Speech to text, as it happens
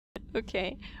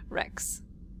Okay, Rex.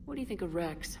 What do you think of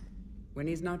Rex? When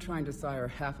he's not trying to sire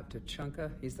half of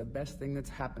Tuchanka, he's the best thing that's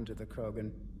happened to the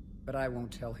Krogan. But I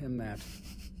won't tell him that.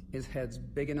 His head's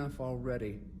big enough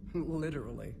already.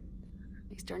 Literally.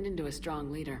 He's turned into a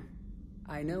strong leader.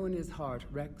 I know in his heart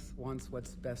Rex wants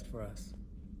what's best for us.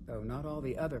 Though not all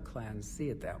the other clans see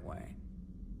it that way.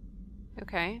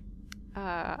 Okay.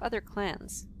 Other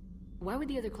clans. Why would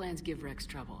the other clans give Rex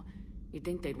trouble? You'd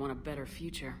think they'd want a better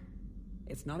future.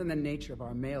 It's not in the nature of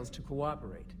our males to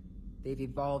cooperate. They've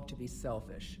evolved to be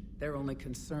selfish. Their only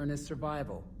concern is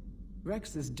survival.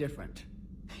 Rex is different.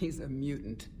 He's a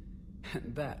mutant.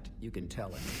 And that you can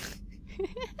tell him.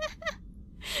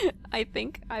 I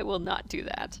think I will not do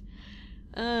that.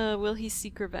 Will he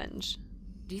seek revenge?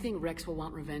 Do you think Rex will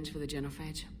want revenge for the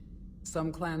genophage?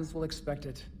 Some clans will expect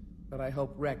it, but I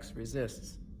hope Rex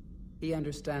resists. He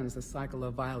understands the cycle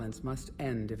of violence must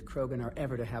end if Krogan are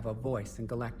ever to have a voice in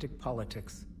galactic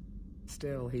politics.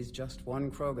 Still, he's just one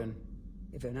Krogan.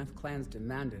 If enough clans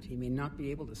demand it, he may not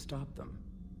be able to stop them.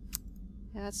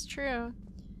 Yeah, that's true.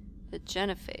 The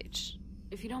genophage.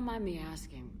 If you don't mind me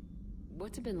asking,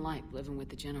 what's it been like living with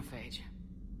the genophage?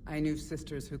 I knew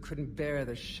sisters who couldn't bear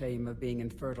the shame of being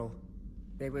infertile.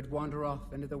 They would wander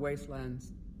off into the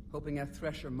wastelands, hoping a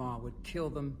thresher maw would kill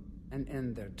them and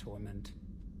end their torment.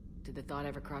 Did the thought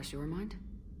ever cross your mind?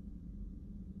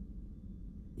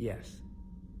 Yes.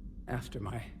 After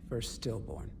my first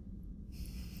stillborn.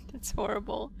 That's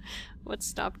horrible. What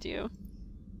stopped you?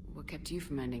 What kept you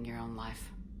from ending your own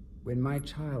life? When my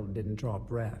child didn't draw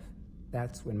breath,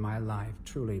 that's when my life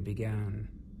truly began.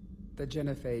 The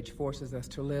genophage forces us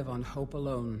to live on hope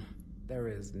alone. There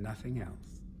is nothing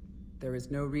else. There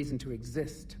is no reason to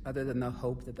exist other than the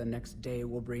hope that the next day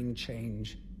will bring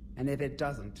change. And if it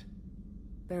doesn't,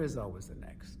 there is always the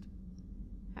next.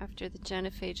 After the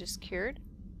genophage is cured?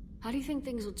 How do you think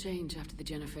things will change after the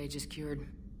genophage is cured?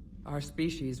 Our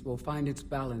species will find its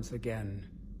balance again.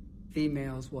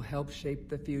 Females will help shape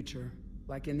the future,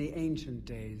 like in the ancient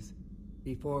days,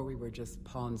 before we were just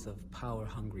pawns of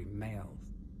power-hungry males.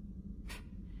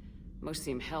 Most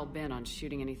seem hell-bent on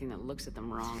shooting anything that looks at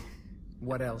them wrong.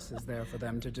 What else is there for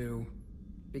them to do?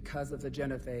 Because of the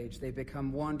genophage, they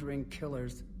become wandering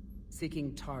killers,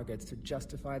 seeking targets to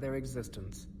justify their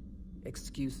existence.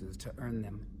 Excuses to earn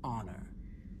them honor.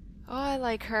 Oh, I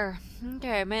like her.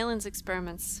 Okay, Malin's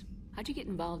experiments. How'd you get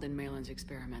involved in Malin's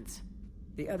experiments?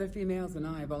 The other females and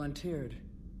I volunteered.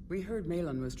 We heard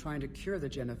Malin was trying to cure the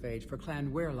genophage for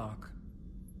Clan Weirlock.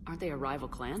 Aren't they a rival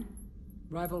clan?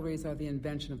 Rivalries are the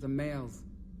invention of the males.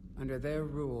 Under their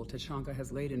rule, Tuchanka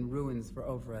has laid in ruins for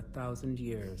over 1,000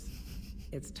 years.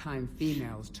 It's time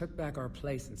females took back our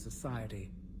place in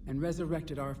society and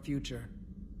resurrected our future.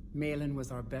 Malin was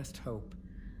our best hope.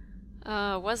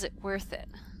 Was it worth it?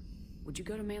 Would you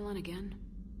go to Malin again?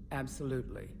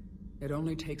 Absolutely. It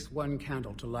only takes one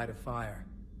candle to light a fire,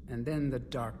 and then the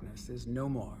darkness is no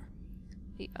more.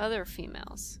 The other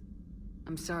females.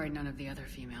 I'm sorry none of the other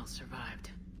females survived.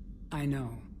 I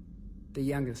know. The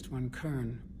youngest one,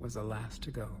 Kern, was the last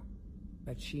to go.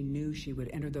 But she knew she would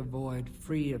enter the void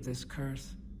free of this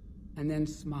curse, and then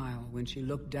smile when she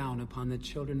looked down upon the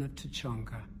children of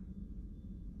Tuchanka.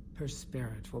 Her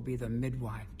spirit will be the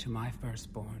midwife to my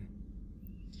firstborn.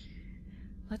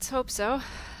 Let's hope so.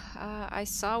 I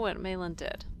saw what Malin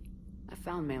did. I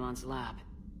found Malin's lab.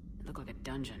 It looked like a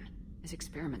dungeon. His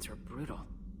experiments were brutal.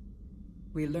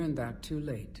 We learned that too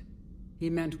late. He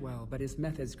meant well, but his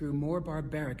methods grew more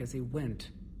barbaric as he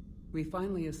went. We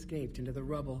finally escaped into the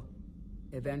rubble.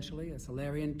 Eventually, a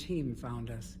Solarian team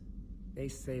found us. They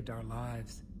saved our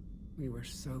lives. We were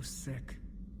so sick.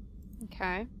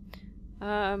 Okay.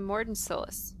 Morden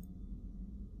Solus.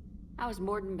 How's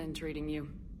Morden been treating you?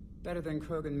 Better than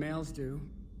Krogan males do.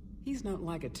 He's not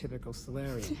like a typical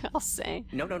Solarian. I'll say.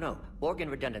 No. Organ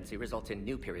redundancy results in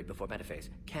new period before metaphase.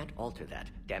 Can't alter that.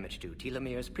 Damage to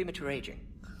telomeres, premature aging.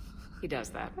 He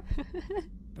does that.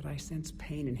 But I sense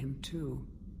pain in him too.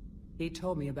 He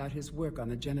told me about his work on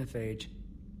the genophage.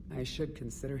 I should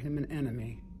consider him an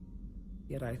enemy.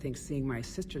 Yet I think seeing my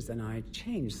sisters and I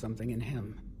changed something in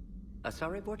him.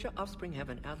 Sorry, Borgia, offspring have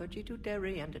an allergy to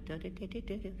dairy and...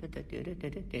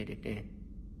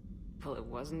 Well, it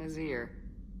wasn't his ear.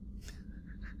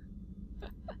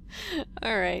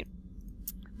 Alright.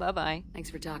 Bye-bye. Thanks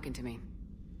for talking to me.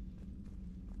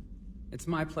 It's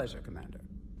my pleasure, Commander.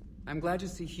 I'm glad to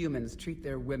see humans treat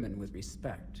their women with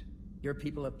respect. Your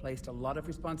people have placed a lot of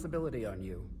responsibility on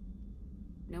you.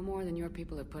 No more than your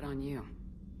people have put on you.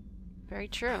 Very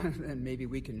true. Then maybe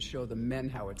we can show the men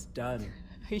how it's done.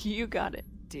 You got it.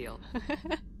 Deal.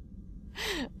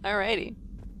 Alrighty.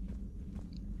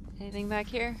 Anything back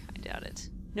here? I doubt it.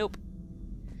 Nope.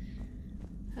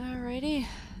 Alrighty.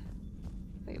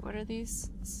 Wait, what are these?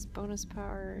 This is bonus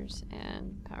powers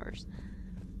and powers.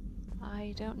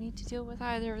 I don't need to deal with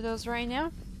either of those right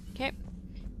now. Okay.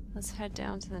 Let's head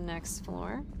down to the next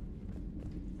floor.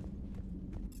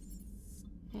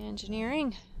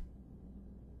 Engineering.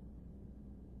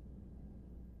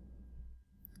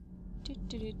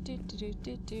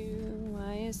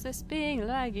 Why is this being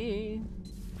laggy?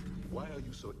 Why are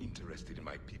you so interested in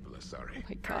my people, Asari? Oh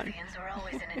my god. Protheans are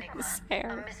always an enigma,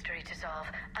 a mystery to solve.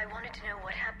 I wanted to know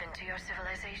what happened to your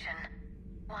civilization.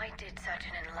 Why did such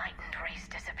an enlightened race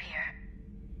disappear?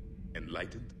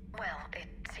 Enlightened? Well, it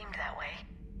seemed that way.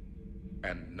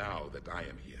 And now that I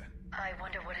am here, I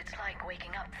wonder what it's like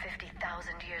waking up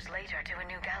 50,000 years later to a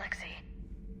new galaxy.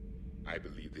 I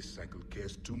believe this cycle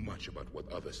cares too much about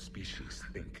what other species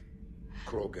think.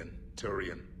 Krogan,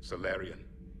 Turian, Solarian,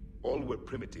 all were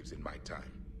primitives in my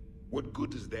time. What good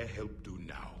does their help do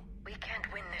now? We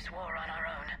can't win this war on our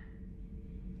own.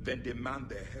 Then demand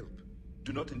their help.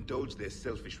 Do not indulge their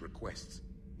selfish requests.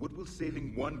 What will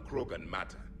saving one Krogan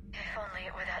matter? If only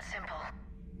it were that simple.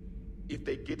 If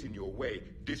they get in your way,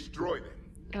 destroy them.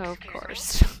 Oh, of Excuse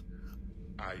course.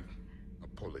 I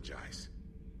apologize.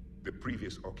 The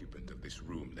previous occupant of this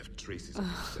room left traces of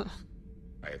himself.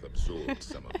 I have absorbed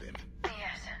some of them.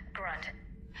 Yes, Grunt.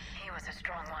 He was a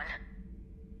strong one.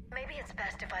 Maybe it's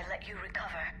best if I let you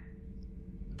recover.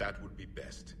 That would be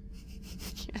best.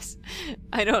 Yes.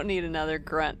 I don't need another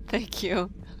grunt, thank you.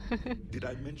 Did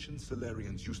I mention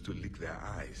Solarians used to lick their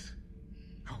eyes?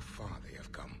 How far they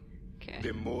have come. Okay.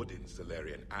 The Mordin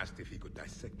Solarian asked if he could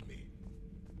dissect me.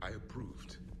 I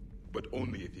approved, but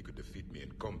only if he could defeat me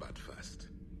in combat first.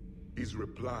 His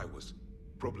reply was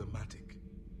problematic.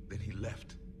 Then he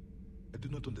left. I do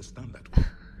not understand that one.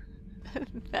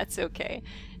 That's okay.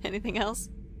 Anything else?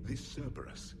 This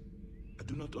Cerberus. I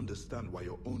do not understand why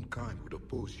your own kind would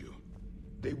oppose you.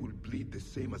 They will bleed the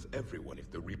same as everyone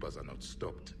if the Reapers are not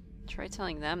stopped. Try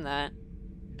telling them that.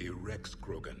 The Rex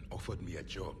Krogan offered me a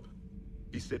job.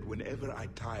 He said whenever I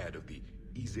tired of the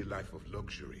easy life of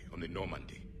luxury on the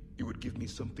Normandy, he would give me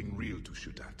something real to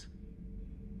shoot at.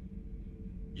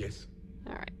 Yes?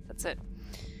 Alright, that's it.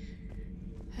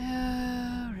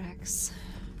 Oh, Rex.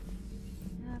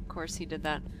 Of course he did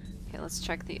that. Okay, let's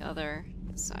check the other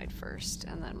side first,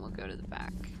 and then we'll go to the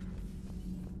back.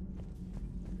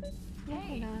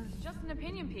 Hey, it's just an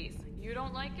opinion piece. You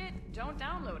don't like it? Don't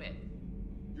download it.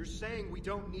 You're saying we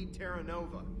don't need Terra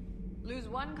Nova. Lose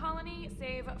 1 colony,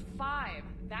 save 5.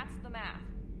 That's the math.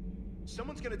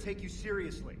 Someone's gonna take you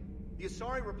seriously. The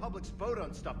Asari Republics vote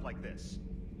on stuff like this.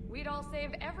 We'd all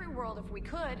save every world if we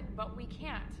could, but we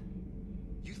can't.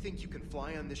 You think you can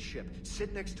fly on this ship,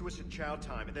 sit next to us at chow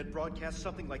time, and then broadcast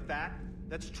something like that?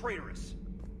 That's traitorous.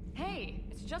 Hey,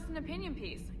 it's just an opinion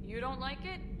piece. You don't like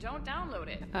it? Don't download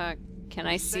it. Can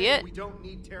I You're see saying it? We don't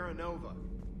need Terra Nova.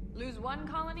 Lose 1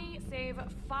 colony, save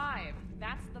 5.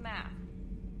 That's the math.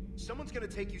 Someone's gonna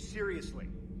take you seriously.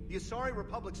 The Asari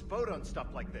Republics vote on stuff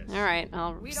like this. Alright,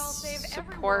 I'll We'd all save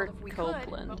every support world if we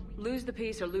Copeland. could, but Lose the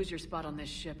piece or lose your spot on this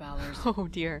ship, Allers. Oh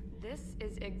dear. this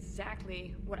is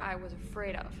exactly what I was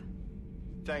afraid of.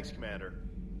 Thanks, Commander.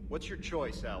 What's your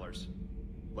choice, Allers?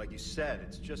 Like you said,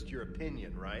 it's just your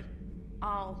opinion, right?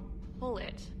 I'll pull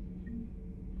it.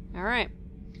 Alright.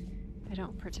 I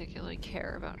don't particularly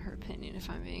care about her opinion, if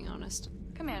I'm being honest.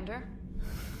 Commander.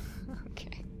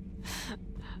 Okay.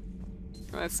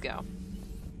 Let's go.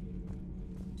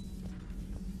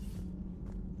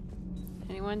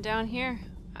 Anyone down here?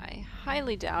 I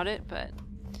highly doubt it, but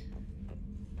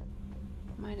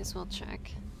might as well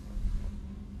check.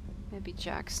 Maybe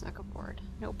Jack snuck aboard.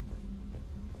 Nope.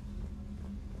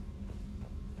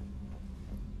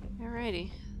 Alrighty.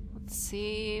 Let's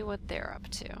see what they're up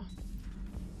to.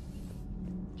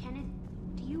 Kenneth,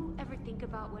 do you ever think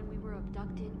about when we were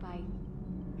abducted by...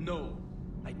 No,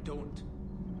 I don't.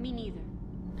 Me neither.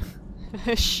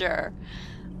 Sure.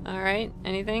 Alright,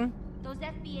 anything? Those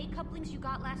FBA couplings you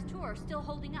got last tour are still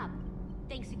holding up.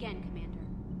 Thanks again, Commander.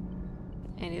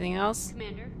 Anything else?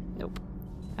 Commander? Nope.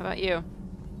 How about you?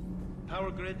 Power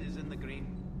grid is in the green.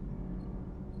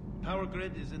 Power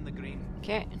grid is in the green.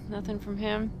 Okay, nothing from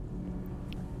him.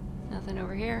 Nothing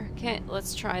over here. Okay,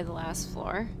 let's try the last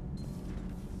floor.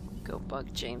 Go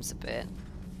bug James a bit.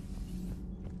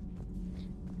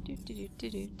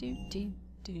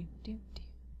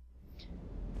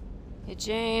 Hey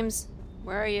James,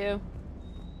 where are you?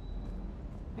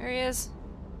 There he is.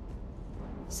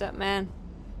 What's up, man?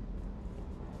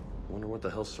 Wonder what the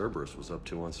hell Cerberus was up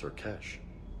to on sur'kesh.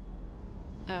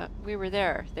 We were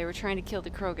there. They were trying to kill the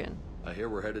Krogan. I hear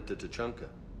we're headed to Tuchanka.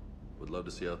 Would love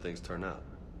to see how things turn out.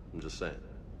 I'm just saying.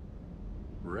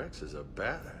 Rex is a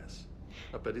badass.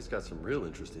 I bet he's got some real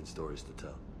interesting stories to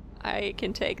tell. I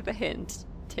can take the hint.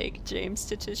 Take James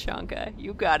to Tushonka.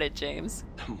 You got it, James.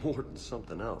 More than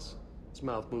something else. His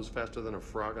mouth moves faster than a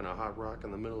frog on a hot rock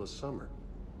in the middle of summer.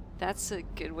 That's a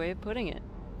good way of putting it.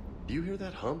 Do you hear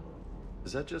that hum?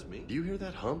 Is that just me? Do you hear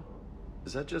that hum?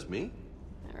 Is that just me?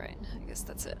 Alright, I guess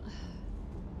that's it.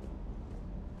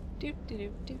 Do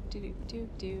do do do do do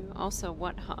do. Also,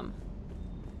 what hum?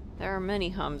 There are many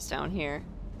hums down here.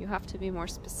 You have to be more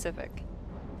specific.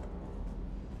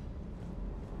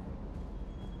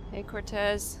 Hey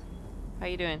Cortez, how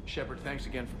you doing? Shepard, thanks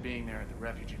again for being there at the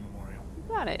refugee memorial. You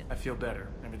got it. I feel better.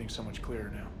 Everything's so much clearer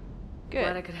now. Good.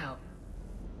 Glad I could help.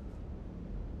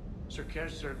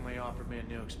 Sur'kesh certainly offered me a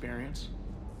new experience.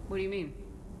 What do you mean?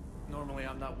 Normally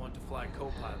I'm not one to fly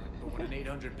co-pilot, but when an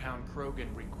 800-pound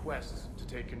Krogan requests to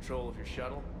take control of your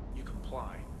shuttle, you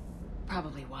comply.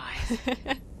 Probably wise.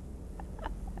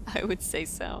 I would say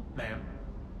so. Ma'am.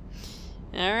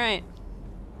 Alright.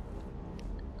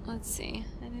 Let's see.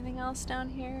 Anything else down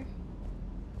here?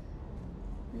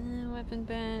 Weapon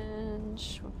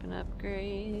bench, weapon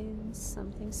upgrades,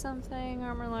 something,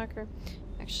 armor locker.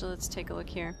 Actually, let's take a look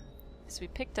here. So we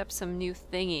picked up some new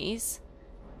thingies.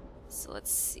 So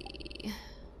let's see.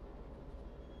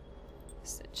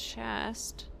 It's the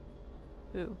chest.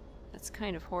 Ooh, that's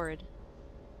kind of horrid.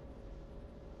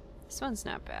 This one's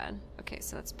not bad. Okay,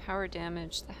 so that's power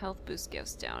damage. The health boost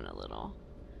goes down a little.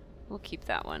 We'll keep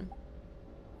that one.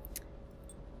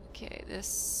 Okay,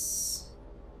 this...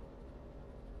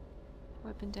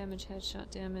 weapon damage, headshot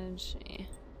damage.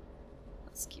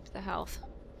 Let's keep the health.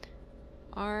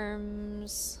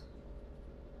 Arms.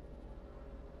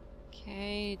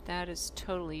 Okay, that is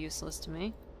totally useless to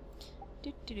me.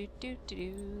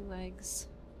 Legs.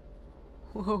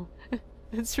 Whoa,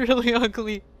 it's really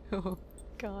ugly. Oh,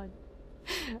 God.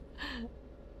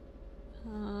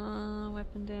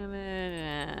 Weapon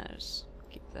damage.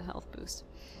 Keep the health boost.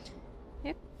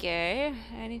 Okay,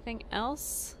 anything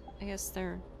else? I guess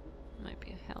there might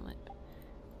be a helmet.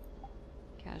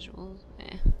 Casual.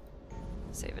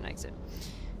 Save and exit.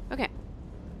 Okay.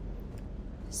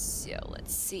 So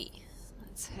let's see.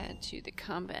 Let's head to the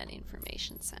Combat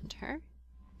Information Center.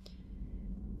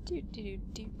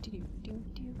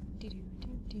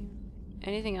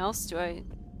 Anything else? Do I...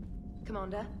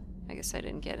 Commander? I guess I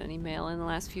didn't get any mail in the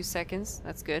last few seconds.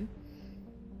 That's good.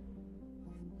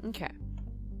 Okay.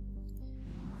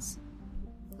 Let's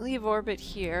leave orbit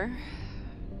here.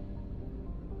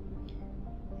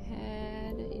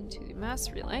 Head into the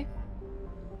mass relay.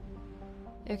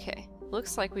 Okay.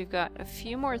 Looks like we've got a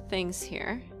few more things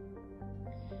here.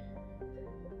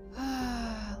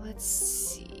 Let's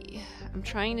see. I'm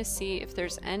trying to see if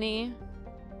there's any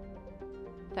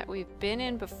that we've been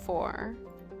in before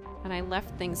and I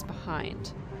left things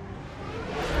behind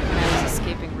when I was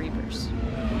escaping Reapers.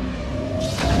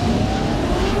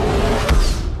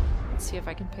 Let's see if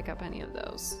I can pick up any of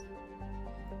those.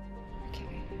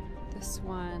 Okay, this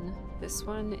one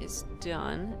is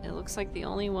done. It looks like the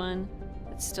only one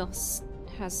that still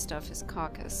has stuff is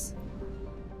Caucus,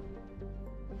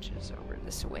 which is over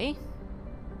this way.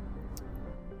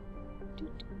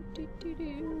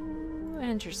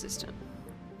 Enter system.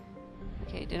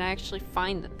 Okay, did I actually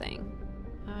find the thing?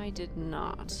 I did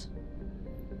not.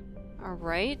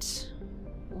 Alright.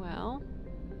 Well,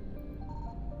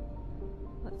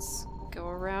 let's go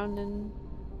around and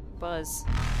buzz.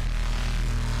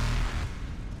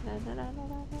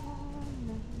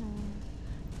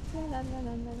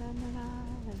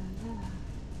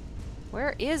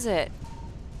 Where is it?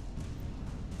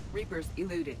 Reapers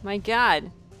eluded. My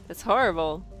God, that's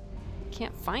horrible.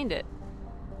 Can't find it.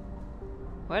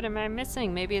 What am I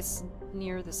missing? Maybe it's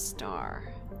near the star.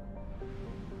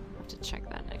 I'll have to check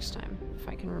that next time, if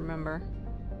I can remember.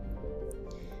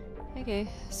 Okay,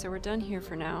 so we're done here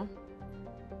for now.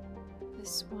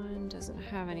 This one doesn't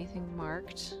have anything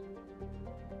marked.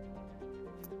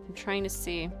 I'm trying to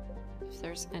see if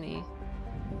there's any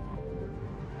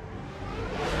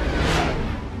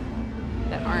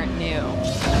that aren't new.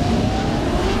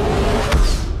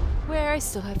 Where I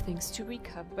still have things to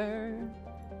recover.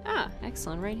 Ah,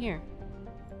 excellent, right here.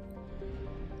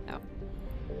 Oh,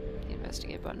 the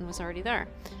investigate button was already there.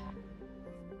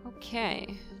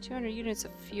 Okay, 200 units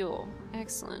of fuel.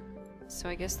 Excellent. So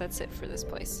I guess that's it for this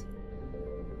place.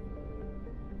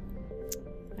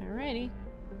 Alrighty.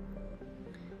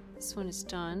 This one is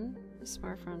done. The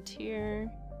Smart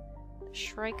Frontier.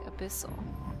 Shrike Abyssal.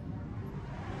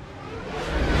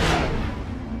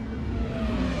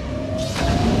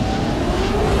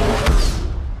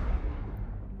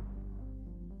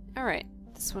 Alright,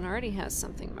 this one already has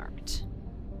something marked.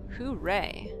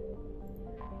 Hooray!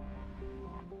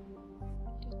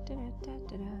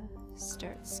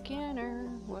 Start scanner.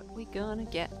 What we gonna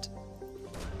get?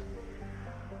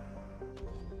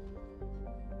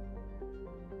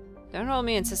 Don't hold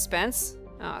me in suspense.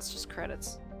 Oh, it's just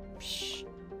credits. Psh.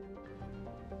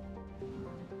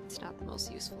 It's not the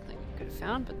most useful thing I could have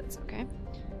found, but that's okay.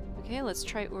 Okay, let's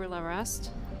try Urla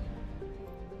Rest.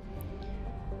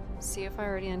 See if I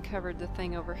already uncovered the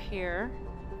thing over here.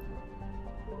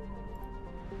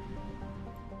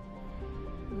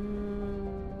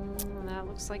 That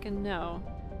looks like a no.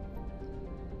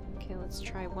 Okay, let's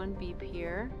try one beep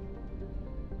here.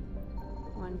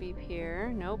 One beep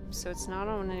here. Nope, so it's not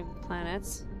on any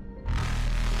planets.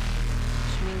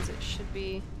 Which means it should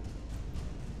be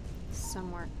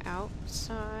somewhere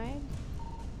outside.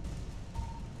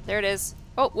 There it is.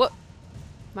 Oh, what?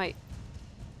 My...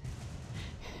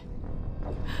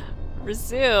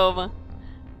 Resume!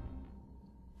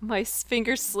 My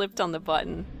finger slipped on the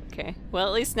button. Okay, well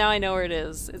at least now I know where it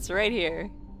is. It's right here.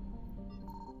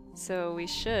 So we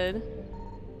should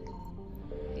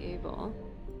be able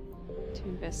to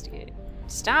investigate.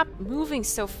 Stop moving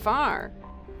so far!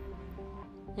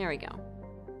 There we go.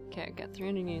 Okay, I got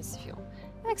 300 units of fuel.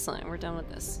 Excellent, we're done with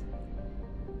this.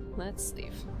 Let's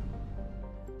leave.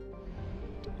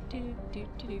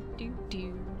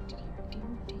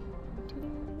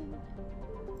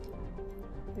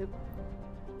 Yep.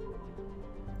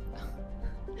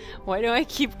 Why do I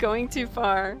keep going too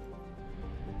far?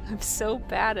 I'm so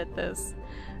bad at this.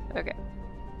 Okay.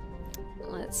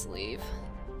 Let's leave.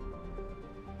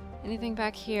 Anything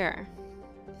back here?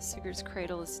 Sigurd's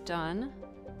Cradle is done.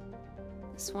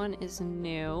 This one is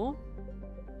new.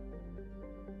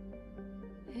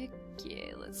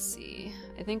 Okay, let's see.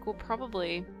 I think we'll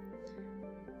probably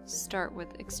start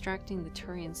with extracting the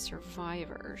Turian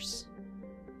survivors.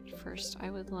 First, I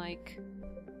would like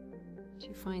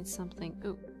to find something.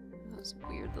 Ooh, that was a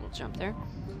weird little jump there.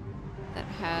 That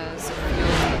has a fuel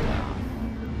depot.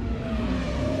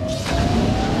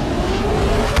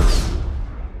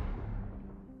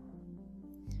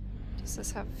 Does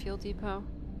this have a fuel depot?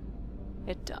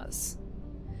 It does.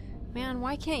 Man,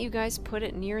 why can't you guys put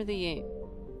it near the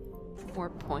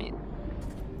warp point?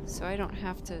 So I don't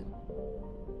have to...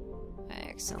 I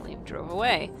accidentally drove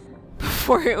away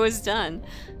before it was done.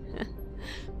 I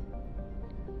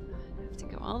have to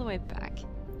go all the way back.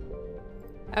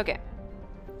 Okay.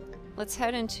 Let's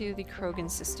head into the Krogan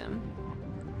system.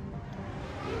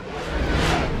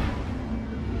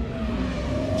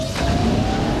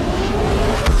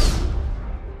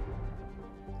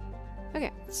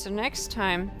 Okay, so next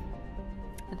time,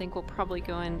 I think we'll probably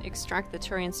go and extract the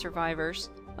Turian survivors.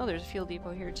 Oh, there's a fuel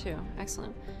depot here too.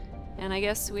 Excellent. And I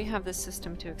guess we have this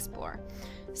system to explore.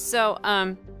 So,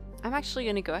 I'm actually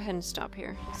going to go ahead and stop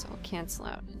here. So I'll cancel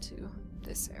out into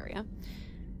this area.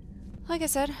 Like I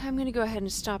said, I'm going to go ahead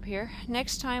and stop here.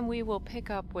 Next time we will pick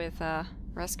up with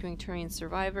rescuing Turian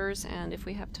survivors, and if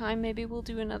we have time, maybe we'll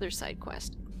do another side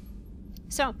quest.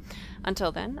 So,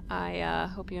 until then, I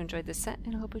hope you enjoyed this set,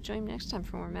 and I hope you join me next time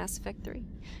for more Mass Effect 3.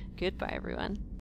 Goodbye, everyone.